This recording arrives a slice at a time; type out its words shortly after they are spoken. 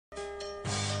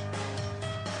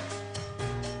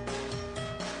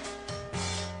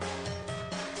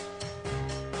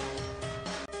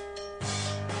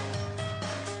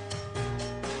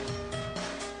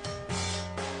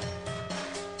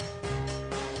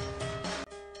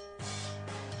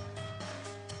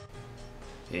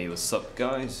Hey, what's up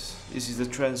guys? This is the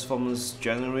Transformers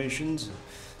Generations,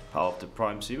 part of the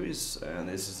Prime series, and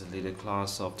this is the leader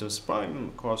class of Optimus Prime,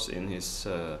 of course in his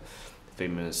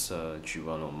famous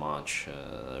G1 homage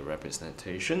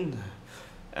representation.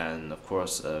 And of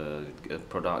course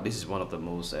this is one of the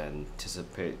most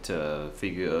anticipated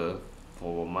figure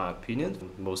for my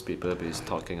opinion. Most people is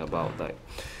talking about like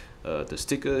the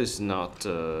sticker is not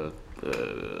on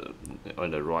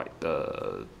the right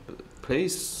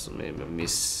place, maybe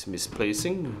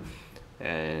misplacing,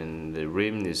 and the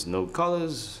rim is no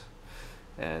colors,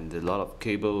 and a lot of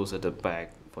cables at the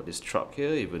back for this truck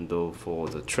here, even though for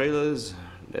the trailers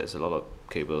there's a lot of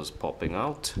cables popping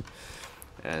out,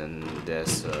 and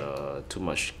there's too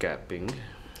much gapping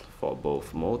for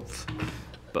both modes.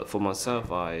 But for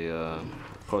myself,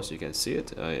 of course you can see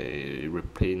it, I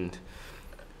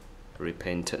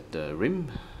repainted the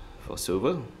rim for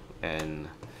silver, and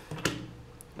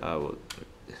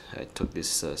I took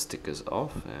these stickers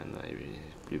off and I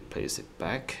replaced it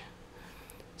back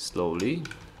slowly,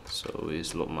 so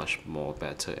it's look much more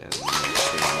better and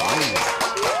streamlined.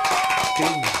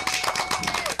 Okay.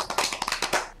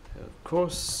 Of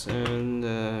course, and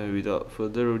without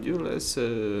further ado, let's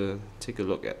take a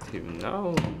look at him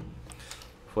now.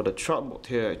 For the truck mode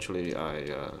here, actually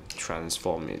I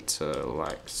transform it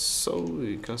like so,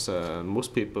 because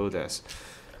most people that's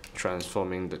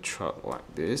transforming the truck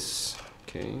like this.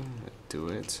 Okay, do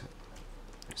it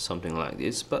something like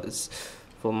this, but it's,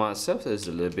 for myself it's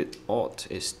a little bit odd.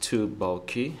 It's too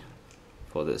bulky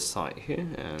for the side here,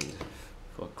 and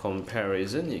for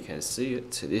comparison you can see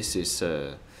it. This is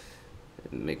a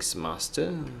Mix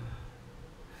Master. You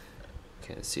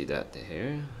can see that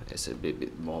here it's a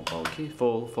bit more bulky.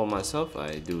 For myself,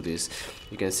 I do this.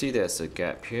 You can see there's a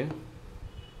gap here,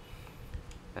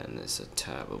 and there's a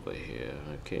tab over here.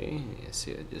 Okay, you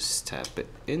see I just tap it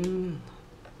in.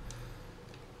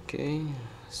 Okay,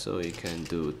 so you can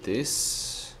do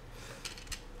this.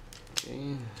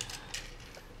 Okay,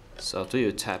 so after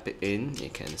you tap it in, you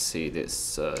can see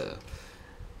this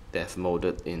they've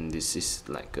molded in. This is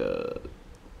like the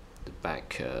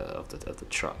back of the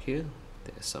truck here.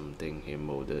 There's something here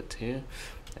molded here,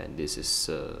 and this is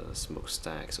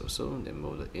smokestacks also, they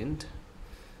molded in.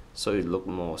 So it look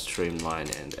more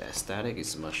streamlined, and the aesthetic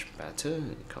is much better.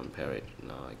 Compare it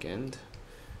now again.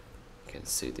 You can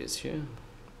see this here.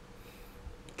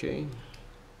 Okay.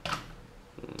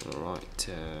 Alright.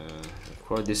 Of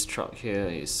course, this truck here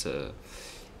is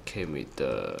came with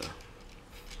the.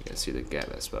 You can see the gap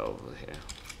as well over here.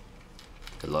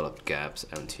 A lot of gaps,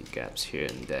 empty gaps here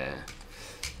and there.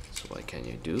 So what can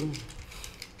you do?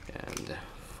 And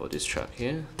for this truck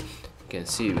here, you can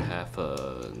see we have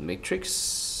a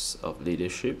matrix of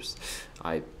leaderships.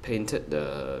 I painted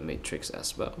the matrix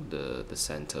as well, the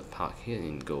center part here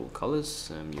in gold colors.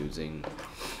 I'm using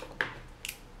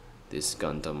this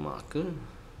Gundam marker,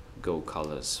 gold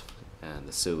colors, and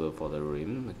the silver for the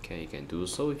rim. Okay, you can do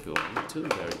so if you want to,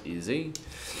 very easy.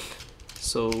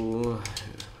 So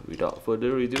without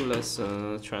further ado, let's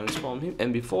transform him.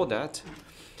 And before that,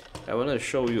 I want to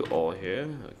show you all here.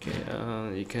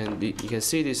 Okay, you can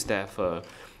see this stuff.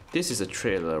 This is a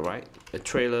trailer, right? A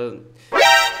trailer,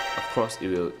 of course,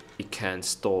 it can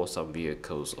store some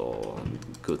vehicles or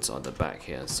goods on the back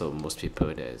here. So most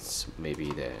people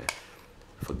maybe they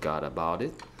forgot about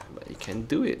it, but you can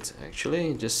do it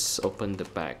actually. Just open the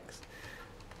back,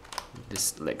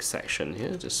 this leg section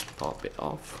here, just pop it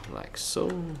off like so.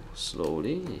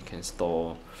 Slowly you can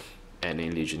store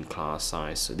any Legion class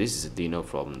size. So this is a Dino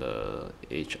from the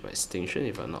Age of Extinction,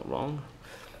 if I'm not wrong.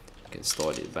 You can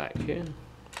store it back here.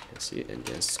 You can see it, and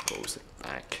just close it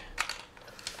back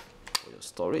for your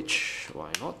storage.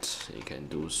 Why not? You can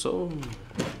do so.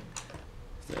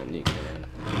 Then you can.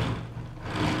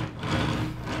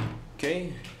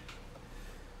 Okay.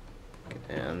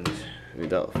 And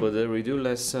without further ado,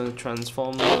 let's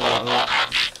transform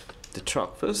the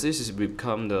truck first. This has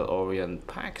become the Orient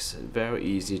packs. Very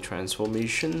easy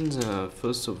transformations.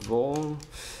 First of all,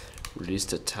 release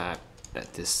the tab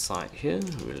at this side here.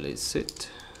 Release it.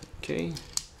 Okay,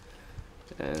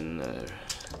 and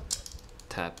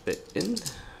tap it in.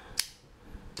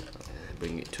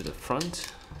 Bring it to the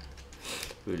front.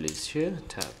 Release here.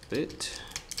 Tap it.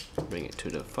 Bring it to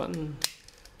the front.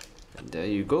 And there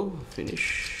you go.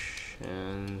 Finish.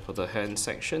 And for the hand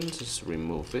section, just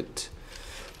remove it.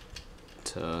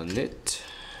 Turn it,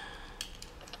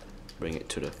 bring it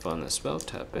to the front as well,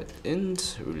 tap it in,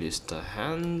 release the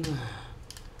hand.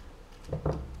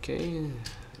 Okay,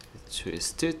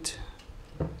 twist it.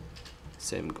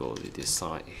 Same goes with this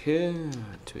side here.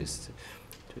 Twist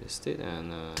it,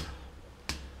 and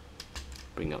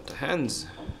bring out the hands.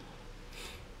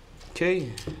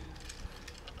 Okay.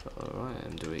 Alright,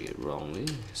 I'm doing it wrongly.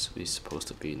 So it's supposed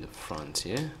to be in the front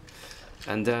here.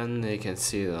 And then you can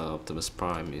see the Optimus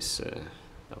Prime is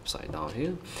upside down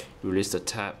here. Release the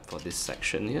tab for this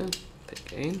section here.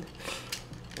 Pick in.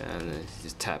 And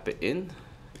just tap it in.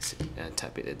 And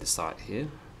tap it at the side here.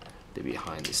 The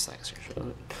behind this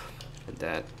section. And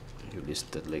that release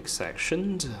the leg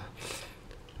section.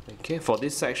 Okay, for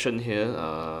this section here,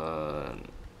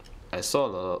 I saw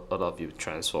a lot of you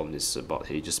transform this bot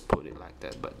here, just put it like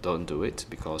that, but don't do it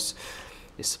because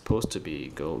it's supposed to be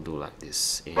do like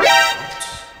this in and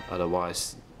out.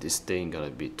 Otherwise this thing gonna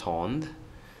be torn,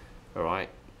 alright,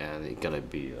 and it gonna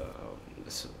be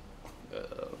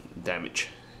damaged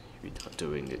if you're not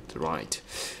doing it right.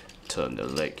 Turn the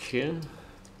leg here,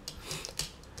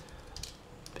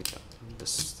 pick up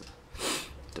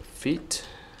the feet.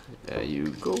 There you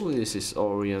go. This is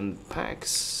Orient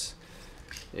Pax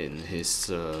in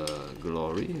his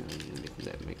glory,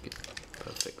 and make it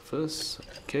perfect first.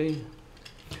 Okay,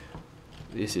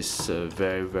 this is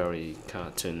very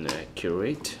cartoon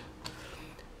accurate,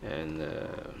 and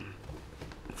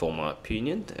for my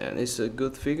opinion, and it's a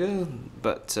good figure,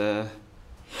 but of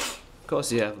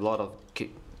course you have a lot of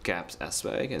gaps as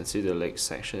well. You can see the leg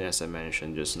section as I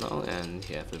mentioned just now, and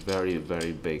you have a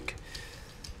very big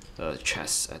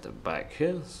chest at the back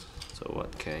here. So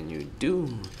what can you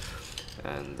do?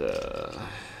 And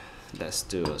let's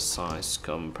do a size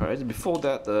comparison. Before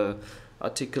that, the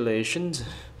articulations,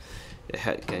 the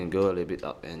head can go a little bit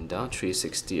up and down,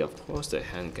 360 of course, the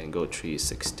hand can go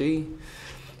 360.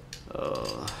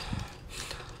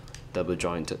 Double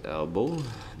jointed elbow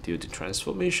due to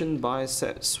transformation,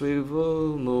 bicep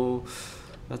swivel,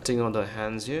 nothing on the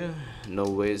hands here, no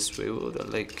waist swivel. The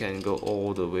leg can go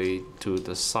all the way to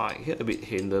the side here, a bit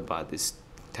hindered by this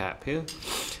tab here.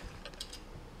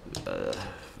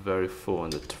 Very full on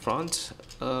the front,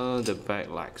 the back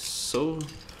like so,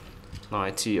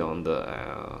 90 on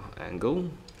the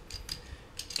angle.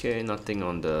 Okay, nothing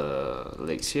on the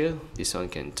legs here. This one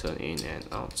can turn in and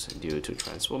out due to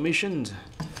transformation.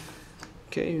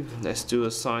 Okay, let's do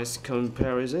a size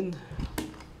comparison.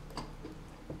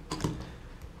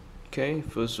 Okay,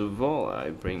 first of all, I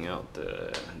bring out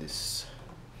this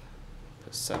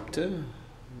Perceptor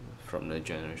from the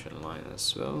generation line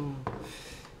as well.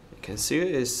 You can see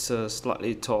it's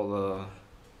slightly taller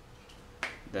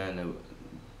than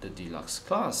the deluxe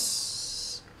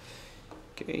class.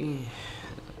 Okay,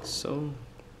 like so,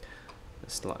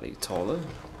 slightly taller.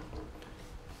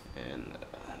 And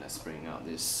let's bring out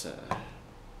this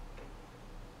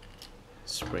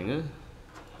Springer.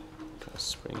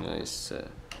 Springer is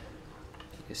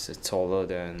taller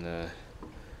than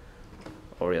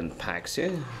Orient Pax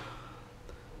here.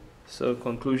 So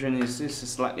conclusion is this is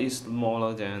slightly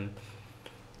smaller than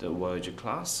the Voyager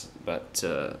class, but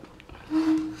a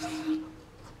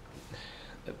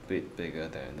bit bigger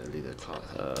than the leader class,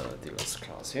 deluxe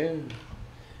class here.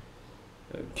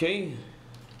 Okay.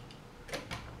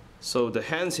 So the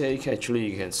hands here, you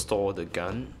can store the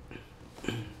gun.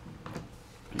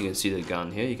 You can see the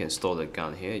gun here. You can store the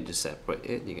gun here. You just separate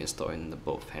it. You can store it in the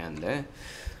both hand there.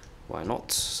 Why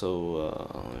not? So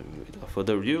without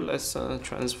further ado, let's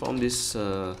transform this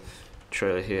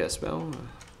trailer here as well.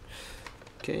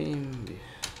 Okay.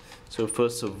 So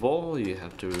first of all, you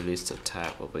have to release the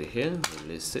tab over here.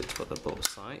 Release it for the both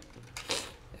side,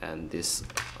 and this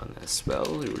one as well.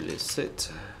 Release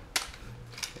it.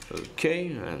 Okay,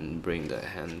 and bring the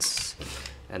hands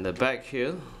and the back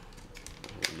here.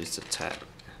 Release the tab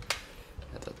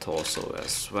at the torso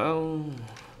as well.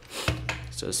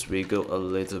 Just wiggle a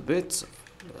little bit.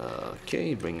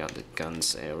 Okay, bring out the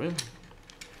guns area.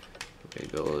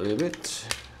 Wiggle a little bit.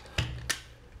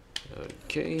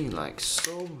 Okay, like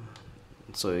so.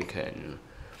 So you can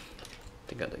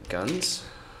take out the guns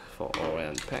for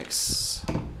Orient Pax.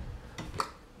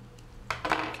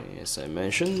 Okay, as I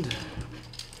mentioned.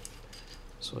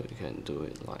 So you can do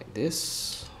it like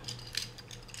this.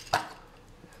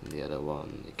 And the other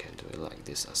one, you can do it like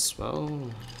this as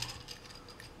well.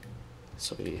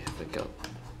 So you have got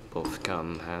both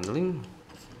gun handling.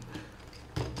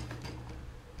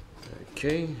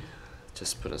 Okay,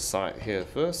 just put aside here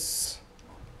first.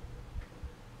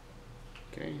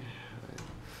 Okay,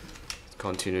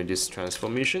 continue this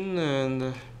transformation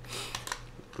and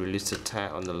release the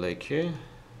tag on the leg here.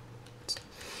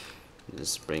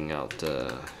 Just bring out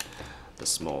the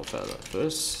small fella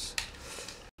first.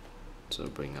 So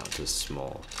bring out this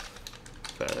small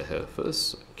fella here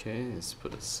first. Okay, let's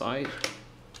put it aside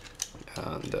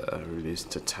and release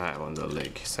the tab on the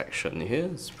leg section here.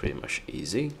 It's pretty much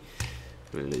easy.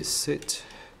 Release it.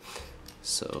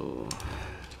 So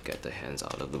get the hands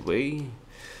out of the way.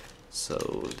 So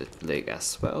the leg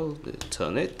as well,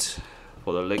 turn it.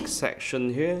 For the leg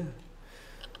section here,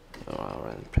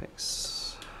 and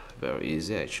pegs, very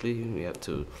easy actually. We have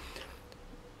to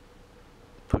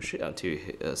push it until you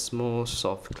hit a small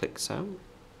soft click sound.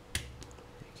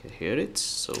 You can hear it.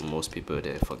 So most people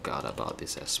they forgot about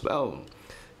this as well.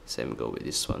 Same go with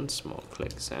this one, small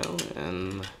click sound.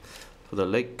 And for the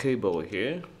leg cable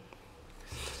here,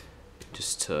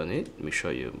 just turn it. Make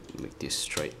sure you make this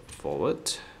straight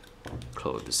forward.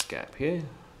 Close this gap here.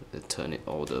 Then turn it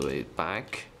all the way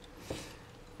back.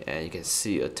 And you can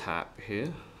see a tab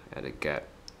here at a gap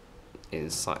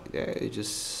inside there. You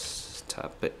just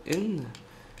tap it in.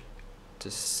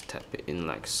 Just tap it in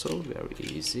like so, very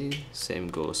easy. Same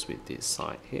goes with this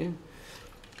side here.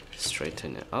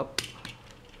 Straighten it up.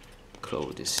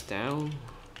 Close this down.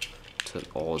 Turn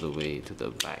all the way to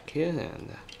the back here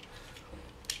and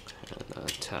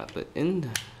tap it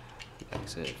in.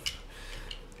 That's it.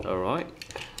 Alright.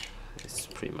 It's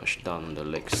pretty much done the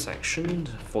leg section.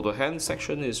 For the hand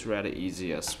section is rather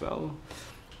easy as well.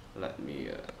 Let me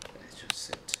just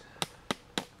sit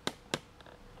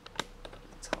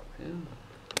top here.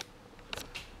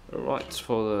 Alright,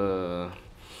 for the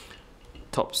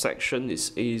top section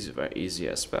is easy, very easy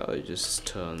as well. You just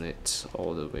turn it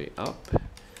all the way up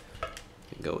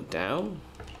and go down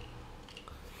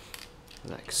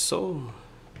like so.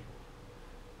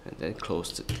 And then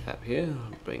close the tab here,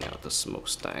 bring out the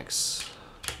smokestacks.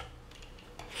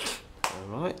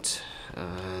 Alright,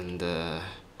 and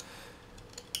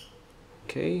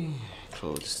okay,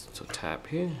 close the tab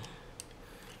here,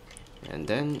 and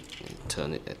then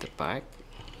turn it at the back.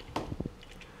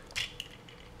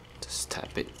 Just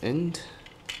tap it in,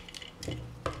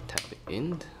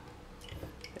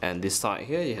 and this side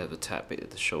here you have to tap it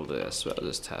at the shoulder as well.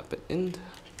 Just tap it in,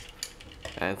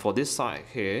 and for this side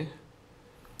here,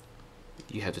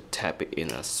 you have to tap it in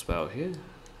as well here.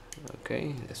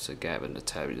 Okay, there's a gap in the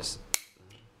tab just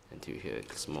until you hear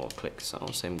a small click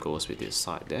sound. Same goes with this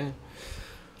side there.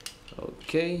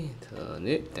 Okay, turn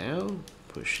it down,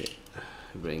 push it,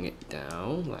 bring it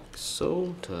down like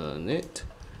so, turn it.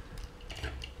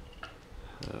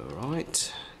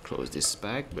 Alright, close this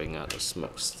back, bring out the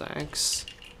smokestacks.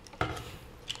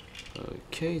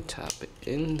 Okay, tap it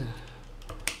in.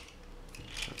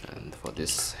 And for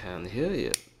this hand here,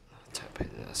 yeah, tap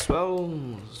it in as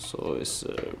well. So it's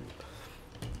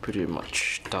pretty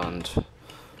much done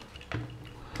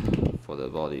for the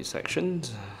body section.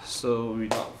 So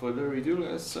without further ado,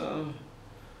 let's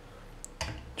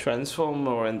transform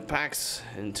our end packs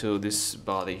into this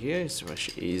body here. It's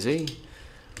much easy.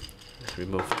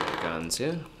 Remove the guns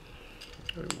here.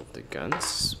 Remove the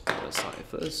guns. Put aside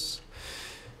first.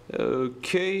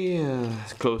 Okay,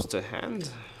 close the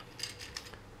hand.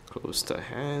 Close the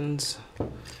hands.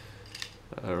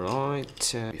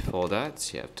 Alright, before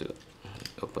that you have to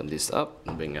open this up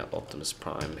and bring out Optimus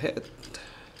Prime head.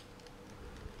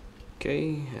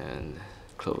 Okay, and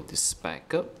close this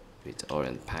back up with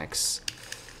Orient Packs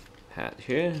hat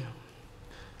here.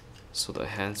 So the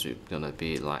hands are gonna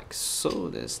be like so,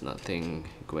 there's nothing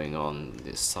going on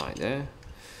this side there.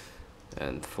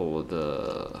 And for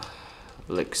the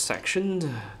leg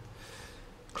section,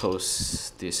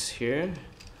 close this here.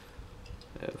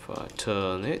 If I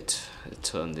turn it,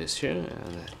 turn this here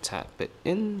and tap it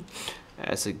in.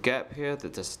 As a gap here,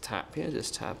 there's a tap here,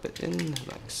 just tap it in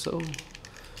like so.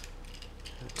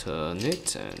 Turn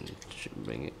it and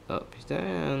bring it up there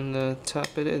and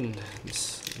tap it in.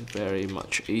 It's very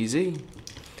much easy.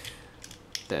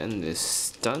 Then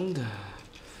it's done.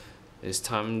 It's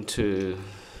time to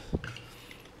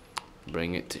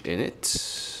bring it in it.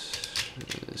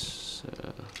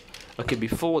 Okay,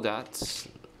 before that,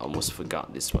 I almost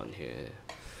forgot this one here.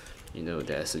 You know,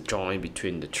 there's a joint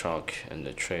between the truck and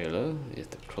the trailer. You have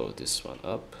to close this one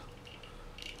up.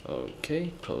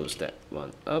 Okay, close that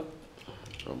one up.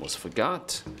 Almost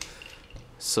forgot.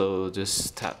 So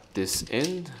just tap this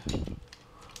in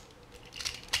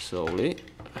slowly,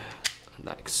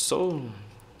 like so.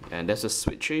 And there's a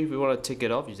switch here. If you want to take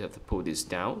it off, you have to pull this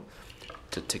down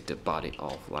to take the body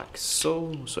off like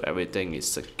so. So everything is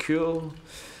secure.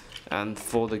 And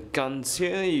for the guns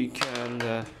here, you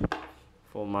can,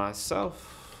 for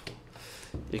myself,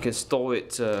 you can store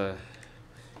it. You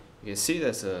can see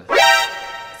there's a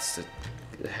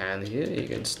hand here. You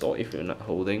can store if you're not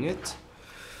holding it.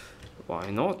 Why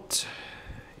not?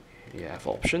 You have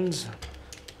options.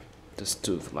 Just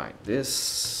do it like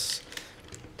this.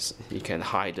 You can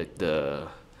hide the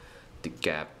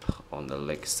gap on the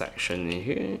leg section in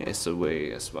here. It's a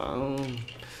way as well.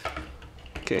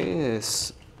 Okay,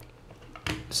 it's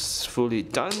fully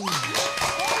done.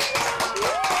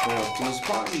 Optimus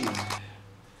Prime.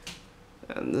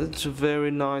 and it's a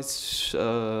very nice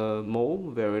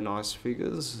mold, very nice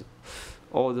figures,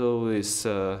 although it's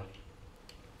yeah,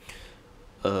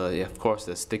 of course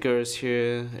the stickers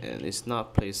here, and it's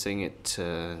not placing it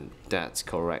that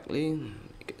correctly,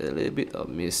 a little bit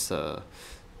of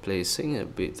placing a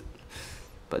bit,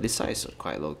 but this size is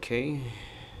quite okay.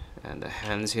 And the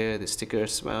hands here, the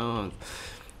stickers as well.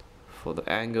 For the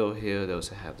angle here, they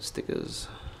also have the stickers,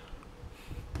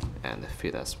 and the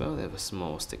feet as well, they have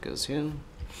small stickers here.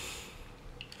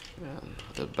 And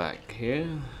the back here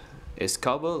is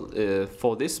covered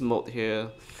for this mode here.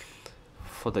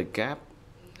 For the gap,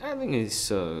 I think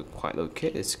it's quite okay.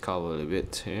 It's covered a little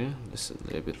bit here. There's a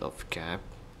little bit of gap,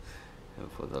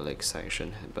 and for the leg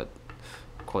section, but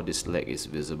of course this leg is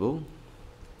visible.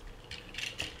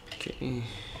 Okay,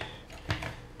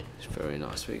 it's very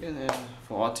nice figure. And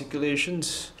for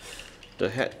articulations, the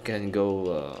head can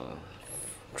go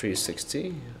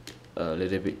 360, a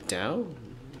little bit down.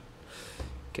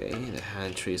 Okay, the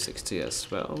hand 360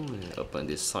 as well. And up on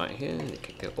this side here, you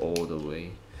can go all the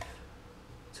way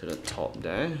to the top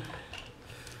there.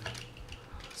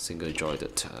 Single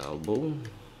jointed elbow,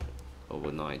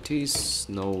 over 90s.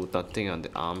 Nothing on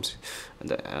the arms and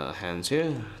the hands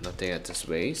here. Nothing at this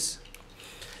waist.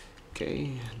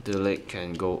 Okay, the leg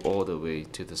can go all the way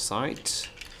to the side,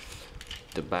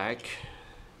 the back.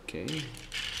 Okay,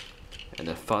 and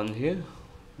the front here,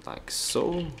 like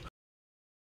so.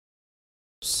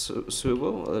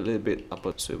 Swivel, a little bit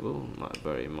upper swivel, not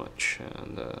very much,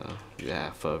 and we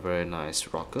have a very nice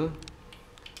rocker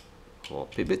for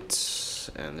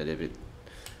pivots, and a little bit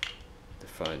the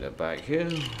front and the back here.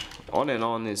 On and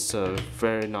on is a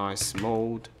very nice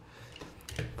mold,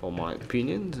 for my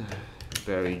opinion,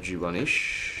 very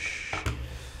G1-ish.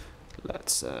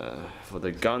 Let's for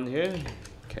the gun here,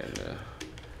 can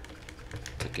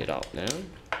take it out now.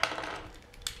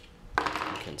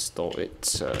 You can store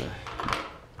it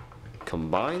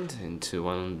combined into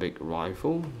one big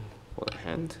rifle for the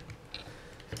hand.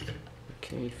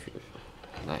 Okay, if you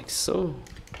like so.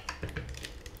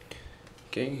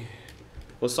 Okay,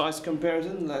 for size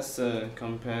comparison, let's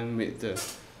compare with the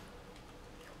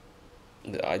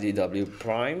IDW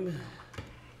Prime.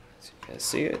 As you can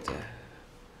see it,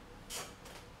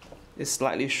 it's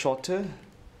slightly shorter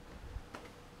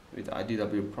with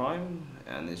IDW Prime,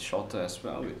 and it's shorter as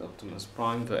well with Optimus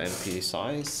Prime for MP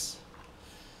size.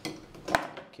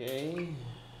 Okay.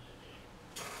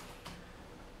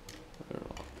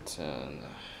 Right, and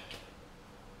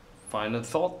final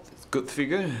thought, it's good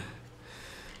figure.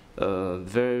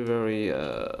 Very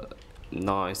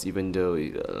nice, even though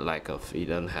it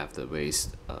doesn't have the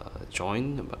waist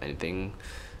joint or anything,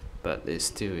 but it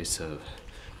still is a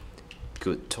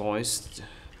good toys,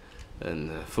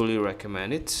 and fully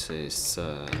recommend it. It's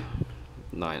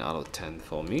 9 out of 10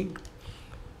 for me.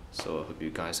 So I hope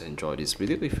you guys enjoyed this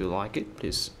video. If you like it,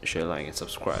 please share, like, and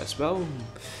subscribe as well.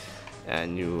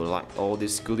 And you like all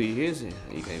this goodie here,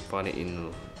 you can find it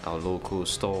in our local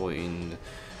store in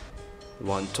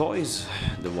One Toys,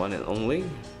 the one and only.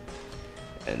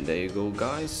 And there you go,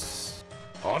 guys.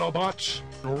 Autobots,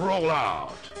 roll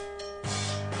out!